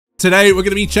Today, we're going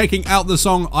to be checking out the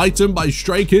song Item by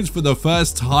Stray Kids for the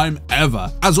first time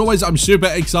ever. As always, I'm super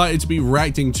excited to be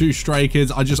reacting to Stray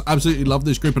Kids. I just absolutely love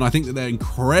this group and I think that they're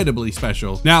incredibly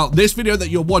special. Now, this video that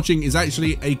you're watching is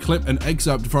actually a clip, an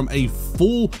excerpt from a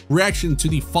full reaction to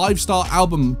the 5-star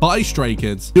album by Stray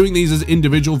Kids. Doing these as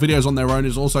individual videos on their own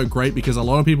is also great because a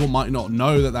lot of people might not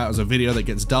know that that was a video that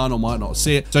gets done or might not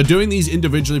see it. So doing these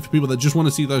individually for people that just want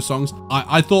to see those songs,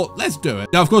 I thought, let's do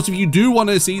it. Now, of course, if you do want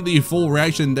to see the full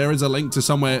reaction, there is a link to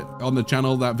somewhere on the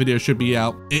channel. That video should be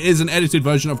out. It is an edited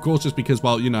version, of course, just because,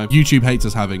 well, you know, YouTube hates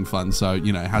us having fun, so,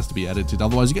 you know, it has to be edited,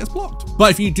 otherwise it gets blocked.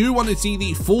 But if you do want to see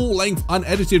the full-length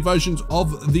unedited versions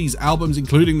of these albums,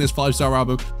 including this 5-star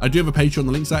album, I do have a Patreon.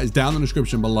 The link to that is down in the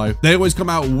description below. They always come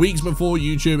out weeks before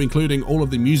YouTube, including all of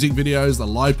the music videos, the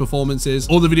live performances,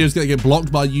 all the videos that get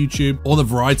blocked by YouTube, all the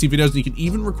variety videos, and you can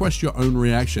even request your own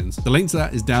reactions. The link to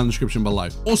that is down in the description below.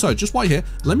 Also, just while you're here,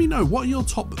 let me know what are your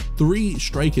top 3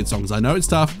 Stray Kids songs. I know it's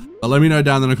tough, but let me know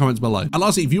down in the comments below. And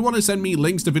lastly, if you want to send me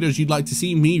links to videos you'd like to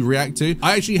see me react to,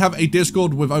 I actually have a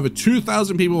Discord with over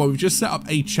 2,000 people where we've just set up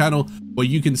a channel where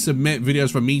you can submit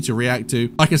videos for me to react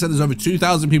to. Like I said, there's over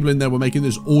 2,000 people in there. We're making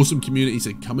this awesome community,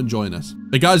 so come and join us.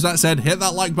 But guys, that said, hit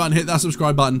that like button, hit that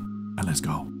subscribe button, and let's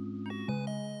go.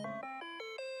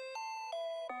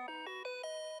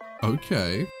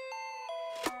 Okay.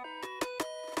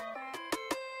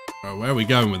 Oh, where are we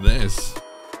going with this?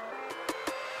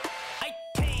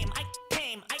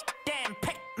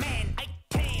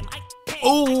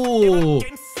 Oh!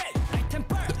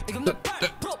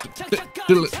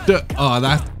 Oh,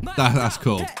 that's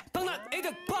cool.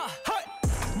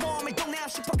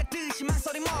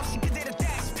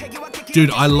 Dude,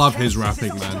 I love his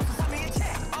rapping, man.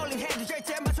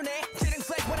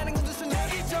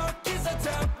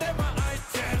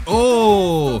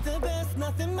 Oh!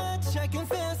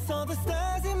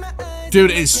 Dude,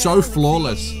 it's so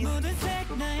flawless.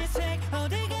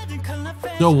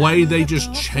 The way they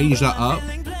just change that up.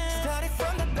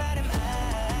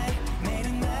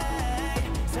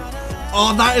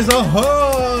 Oh, that is a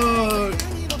hook!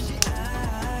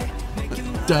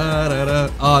 Da, da,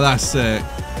 da. Oh, that's sick.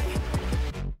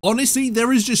 Honestly,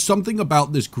 there is just something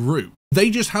about this group. They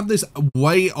just have this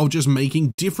way of just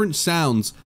making different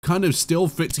sounds kind of still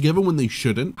fit together when they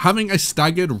shouldn't. Having a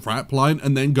staggered rap line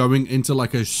and then going into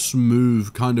like a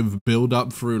smooth kind of build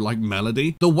up through like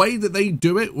melody. The way that they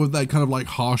do it with that kind of like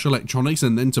harsh electronics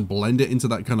and then to blend it into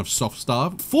that kind of soft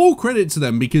stuff. Full credit to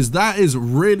them because that is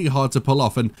really hard to pull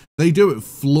off and they do it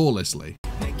flawlessly.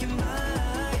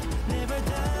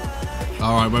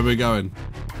 All right, where are we going?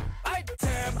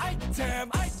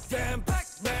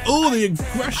 Oh, the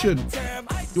aggression.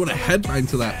 You want to headbang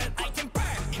to that?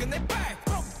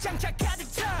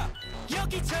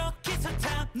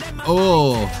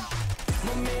 Oh,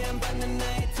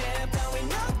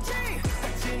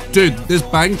 dude, this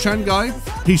Bang Chan guy,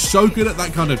 he's so good at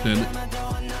that kind of thing,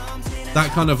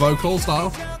 that kind of vocal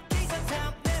style.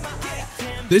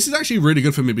 This is actually really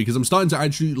good for me because I'm starting to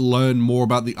actually learn more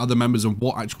about the other members and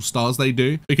what actual styles they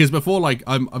do. Because before, like,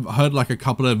 I've heard like a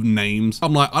couple of names.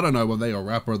 I'm like, I don't know whether they're a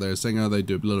rapper or they're a singer. They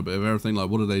do a little bit of everything. Like,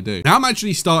 what do they do? Now I'm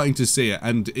actually starting to see it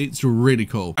and it's really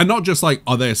cool. And not just like,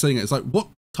 are they a singer? It's like, what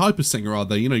type of singer are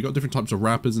they? You know, you got different types of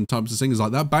rappers and types of singers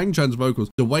like that. Bang Chan's vocals,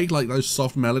 the way like those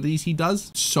soft melodies he does,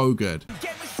 so good.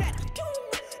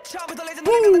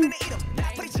 Woo.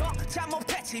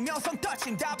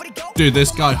 Dude,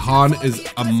 this guy Han is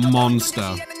a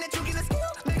monster.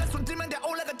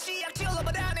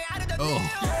 Oh.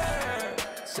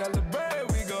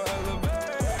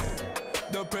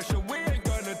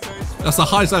 That's the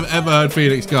highest I've ever heard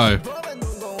Phoenix go.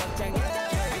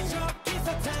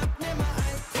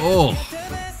 Oh.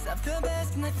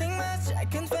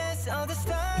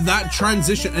 That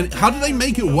transition, and how do they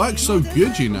make it work so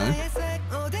good, you know?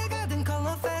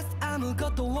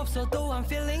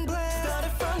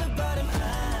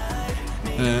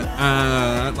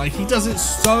 Like he does it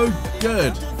so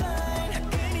good.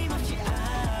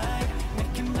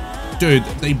 Dude,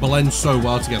 they blend so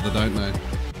well together, don't they?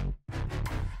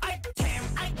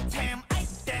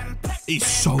 He's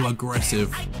so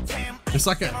aggressive. It's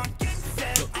like a...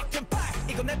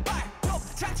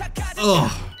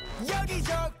 Ugh.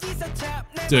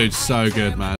 Dude, so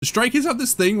good, man. Stray Kids have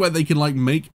this thing where they can like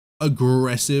make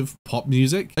aggressive pop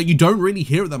music. Like you don't really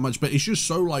hear it that much, but it's just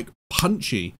so like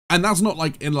punchy. And that's not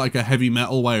like in like a heavy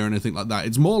metal way or anything like that.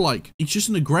 It's more like, it's just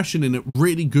an aggression in a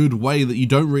really good way that you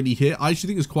don't really hear. I actually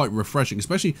think it's quite refreshing,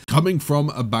 especially coming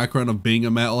from a background of being a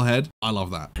metalhead. I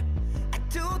love that.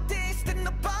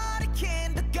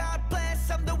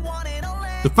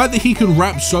 The fact that he can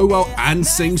rap so well and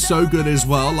sing so good as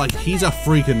well, like he's a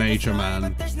freak of nature,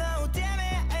 man.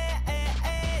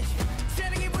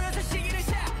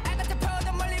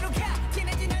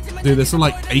 Dude, there's some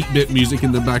like 8-bit music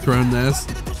in the background there.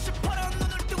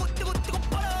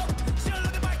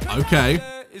 Okay.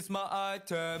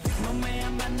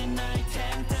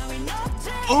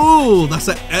 Oh, that's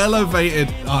an elevated.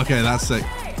 Okay, that's sick.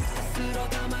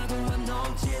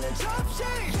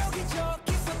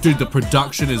 Dude, the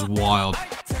production is wild.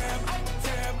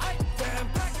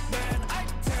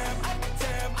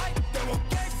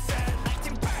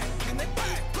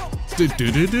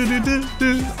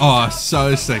 Oh,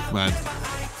 so sick, man.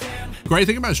 Great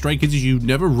thing about Stray Kids is you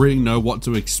never really know what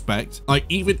to expect. Like,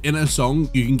 even in a song,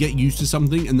 you can get used to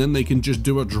something and then they can just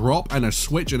do a drop and a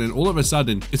switch, and then all of a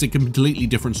sudden it's a completely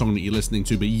different song that you're listening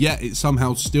to, but yet it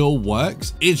somehow still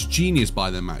works. It's genius by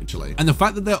them, actually. And the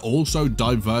fact that they're all so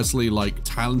diversely like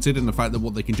talented, and the fact that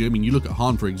what they can do, I mean, you look at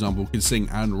Han, for example, can sing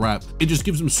and rap. It just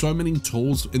gives them so many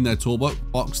tools in their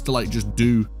toolbox to like just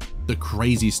do the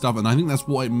crazy stuff, and I think that's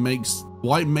what it makes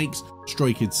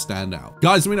Stray Kids stand out.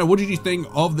 Guys, let me know, what did you think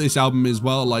of this album as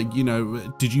well? Like, you know,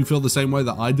 did you feel the same way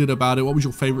that I did about it? What was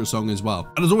your favorite song as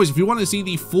well? And as always, if you want to see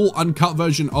the full uncut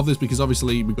version of this, because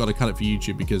obviously we've got to cut it for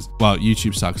YouTube because, well,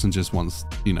 YouTube sucks and just wants,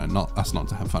 you know, us not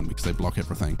to have fun because they block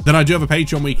everything. Then I do have a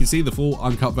Patreon where you can see the full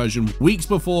uncut version weeks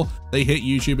before they hit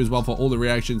YouTube as well for all the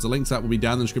reactions. The links to that will be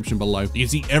down in the description below. You can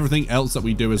see everything else that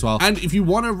we do as well. And if you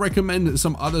want to recommend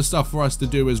some other stuff for us to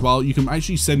do as well, you can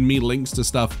actually send me links to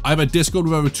stuff. I have a Discord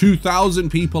with over 2,000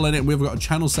 people in it. We've got a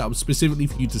channel set up specifically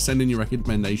for you to send in your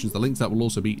recommendations. The links that will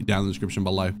also be down in the description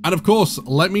below. And of course,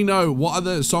 let me know, what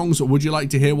other songs would you like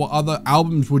to hear? What other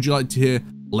albums would you like to hear?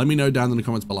 Let me know down in the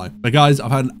comments below. But guys,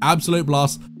 I've had an absolute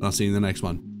blast, and I'll see you in the next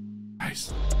one.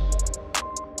 Peace.